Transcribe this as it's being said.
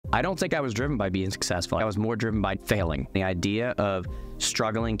I don't think I was driven by being successful. I was more driven by failing. The idea of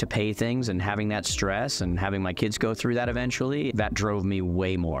struggling to pay things and having that stress and having my kids go through that eventually, that drove me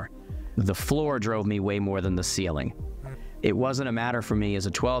way more. The floor drove me way more than the ceiling. It wasn't a matter for me as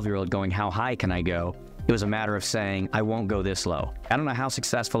a 12-year-old going, how high can I go? It was a matter of saying, I won't go this low. I don't know how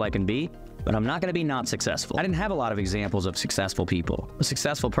successful I can be, but I'm not going to be not successful. I didn't have a lot of examples of successful people. A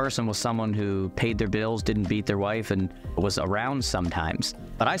successful person was someone who paid their bills, didn't beat their wife, and was around sometimes.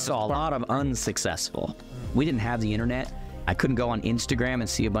 But I saw a lot of unsuccessful. We didn't have the internet. I couldn't go on Instagram and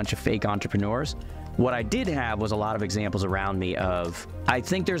see a bunch of fake entrepreneurs. What I did have was a lot of examples around me of, I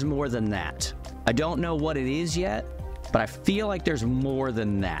think there's more than that. I don't know what it is yet, but I feel like there's more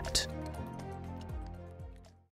than that.